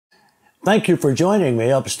Thank you for joining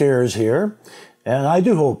me upstairs here, and I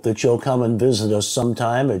do hope that you'll come and visit us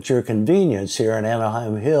sometime at your convenience here in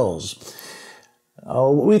Anaheim Hills.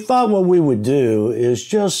 We thought what we would do is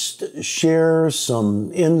just share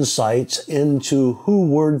some insights into who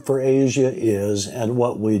Word for Asia is and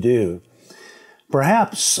what we do.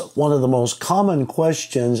 Perhaps one of the most common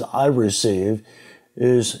questions I receive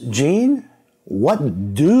is, Gene,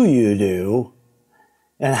 what do you do?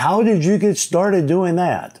 And how did you get started doing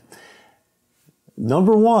that?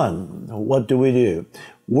 Number one, what do we do?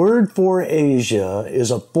 Word for Asia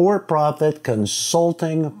is a for-profit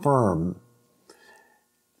consulting firm,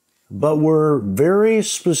 but we're very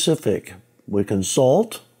specific. We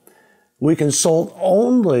consult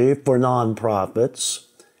only for nonprofits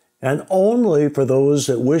and only for those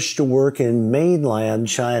that wish to work in mainland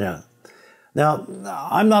China. Now,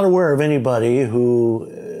 I'm not aware of anybody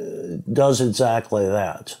who does exactly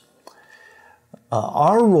that.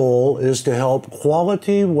 Our role is to help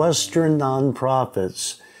quality Western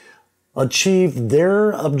nonprofits achieve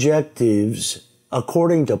their objectives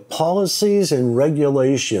according to policies and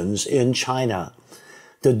regulations in China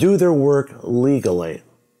to do their work legally.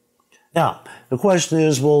 Now, the question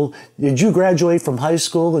is, well, did you graduate from high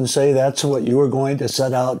school and say that's what you were going to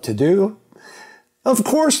set out to do? Of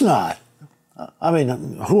course not. I mean,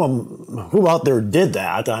 who out there did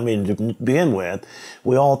that? I mean, to begin with,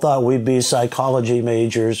 we all thought we'd be psychology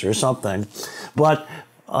majors or something. But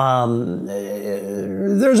there's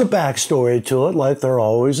a backstory to it, like there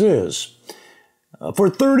always is.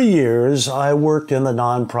 For 30 years, I worked in the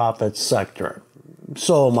nonprofit sector.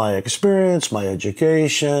 So my experience, my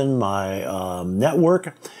education, my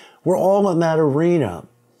network were all in that arena.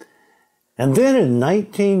 And then in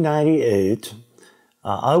 1998,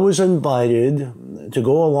 I was invited to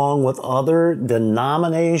go along with other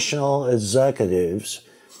denominational executives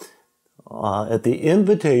at the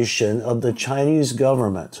invitation of the Chinese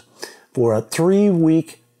government for a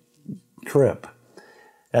 3-week trip.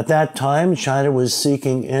 At that time, China was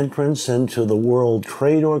seeking entrance into the World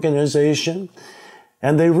Trade Organization,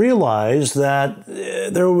 and they realized that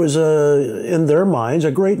there was in their minds, a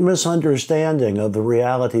great misunderstanding of the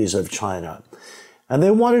realities of China. And they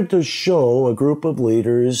wanted to show a group of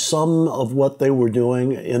leaders some of what they were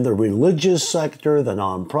doing in the religious sector, the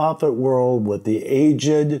nonprofit world, with the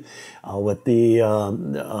aged, with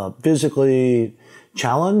the physically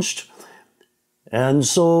challenged. And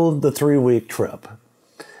so the 3-week trip.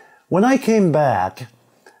 When I came back,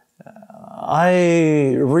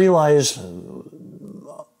 I realized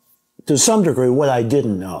to some degree what I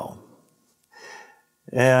didn't know.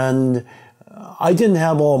 And I didn't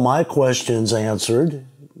have all my questions answered,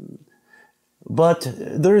 but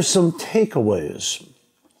there's some takeaways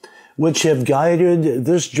which have guided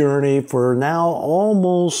this journey for now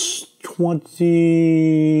almost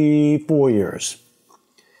 24 years.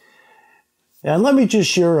 And let me just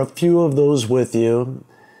share a few of those with you.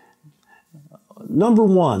 Number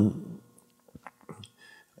one,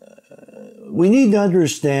 we need to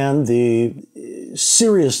understand the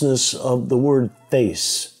seriousness of the word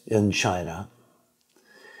face in China.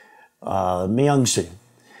 Miangxi.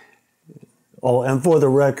 Oh, and for the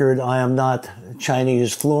record, I am not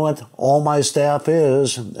Chinese fluent. All my staff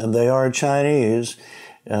is, and they are Chinese,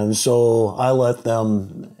 and so I let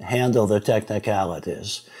them handle the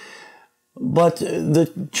technicalities. But the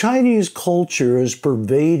Chinese culture is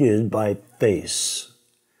pervaded by face.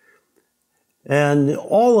 And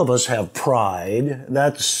all of us have pride.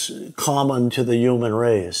 That's common to the human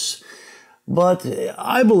race. But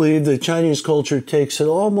I believe the Chinese culture takes it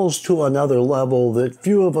almost to another level that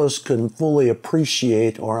few of us can fully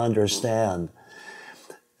appreciate or understand.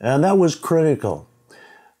 And that was critical.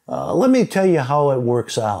 Let me tell you how it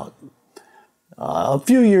works out. A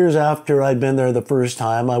few years after I'd been there the first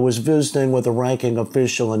time, I was visiting with a ranking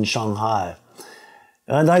official in Shanghai.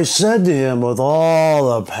 And I said to him with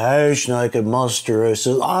all the passion I could muster, I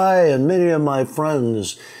said, I and many of my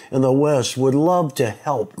friends in the West would love to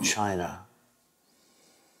help China.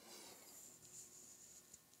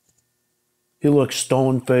 He looked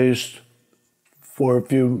stone-faced for a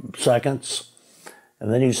few seconds,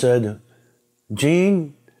 and then he said,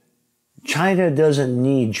 Gene, China doesn't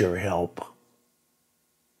need your help.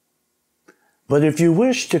 But if you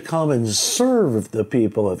wish to come and serve the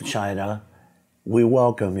people of China, we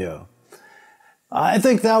welcome you. I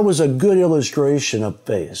think that was a good illustration of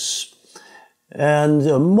face. And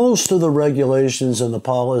most of the regulations and the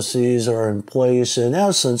policies are in place, in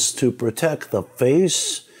essence, to protect the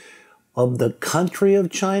face of the country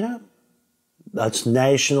of China. That's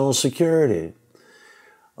national security.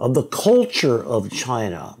 Of the culture of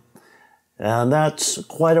China. And that's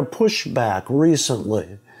quite a pushback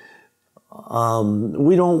recently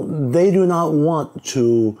They do not want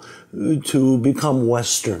to become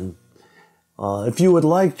Western. If you would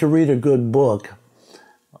like to read a good book,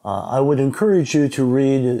 I would encourage you to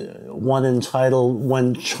read one entitled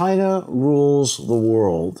When China Rules the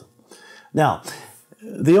World. Now,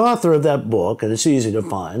 the author of that book, and it's easy to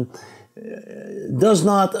find, does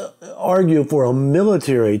not argue for a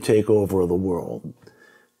military takeover of the world.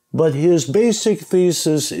 But his basic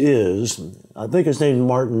thesis is, I think his name is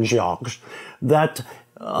Martin Jacques, that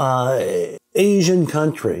Asian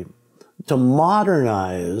country to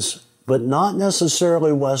modernize, but not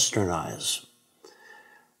necessarily Westernize,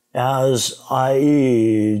 as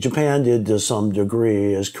i.e. Japan did to some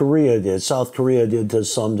degree, as Korea did, South Korea did to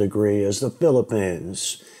some degree, as the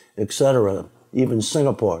Philippines, etc., even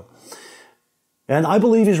Singapore. And I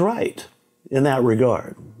believe he's right in that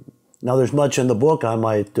regard. Now, there's much in the book I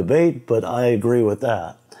might debate, but I agree with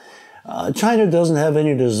that. China doesn't have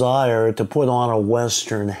any desire to put on a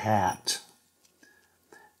Western hat.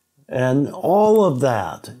 And all of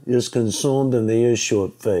that is consumed in the issue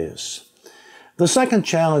it faces. The second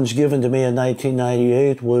challenge given to me in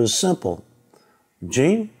 1998 was simple.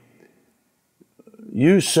 Gene,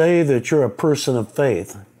 you say that you're a person of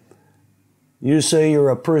faith. You say you're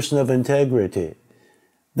a person of integrity.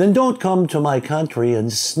 Then don't come to my country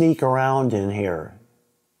and sneak around in here.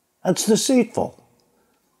 That's deceitful.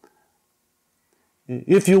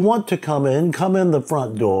 If you want to come in the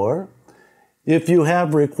front door. If you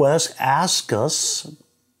have requests, ask us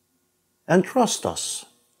and trust us.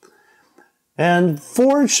 And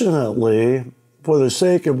fortunately, for the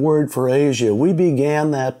sake of Word for Asia, we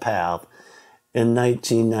began that path in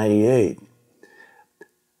 1998.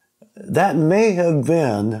 That may have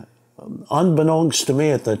been, unbeknownst to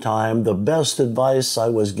me at the time, the best advice I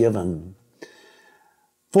was given.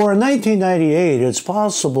 For in 1998, it's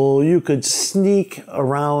possible you could sneak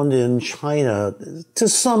around in China to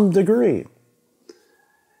some degree.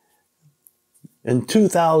 In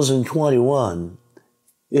 2021,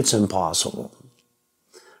 it's impossible.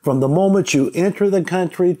 From the moment you enter the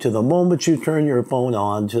country, to the moment you turn your phone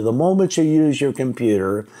on, to the moment you use your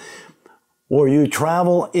computer, or you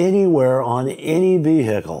travel anywhere on any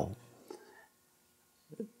vehicle,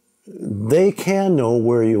 they can know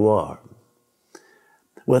where you are.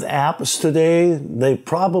 With apps today, they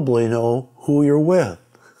probably know who you're with.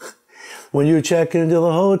 When you check into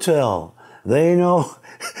the hotel, they know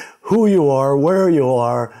who you are, where you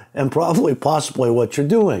are, and possibly what you're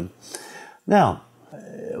doing. Now,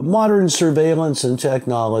 modern surveillance and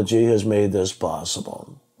technology has made this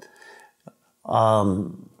possible. My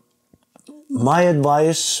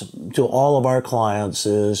advice to all of our clients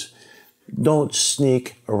is don't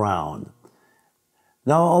sneak around.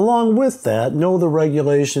 Now, along with that, know the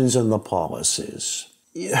regulations and the policies.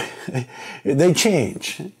 They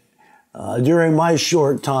change. During my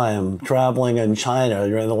short time traveling in China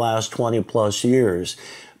during the last 20 plus years,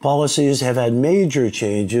 policies have had major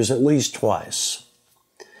changes at least twice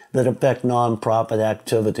that affect nonprofit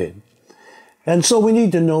activity. And so we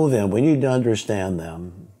need to know them. We need to understand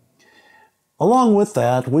them. Along with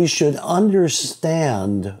that, we should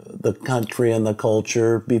understand the country and the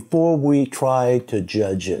culture before we try to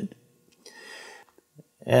judge it.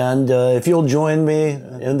 And if you'll join me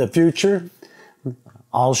in the future,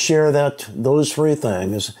 I'll share those three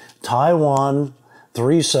things: Taiwan,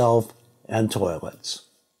 3 self, and toilets.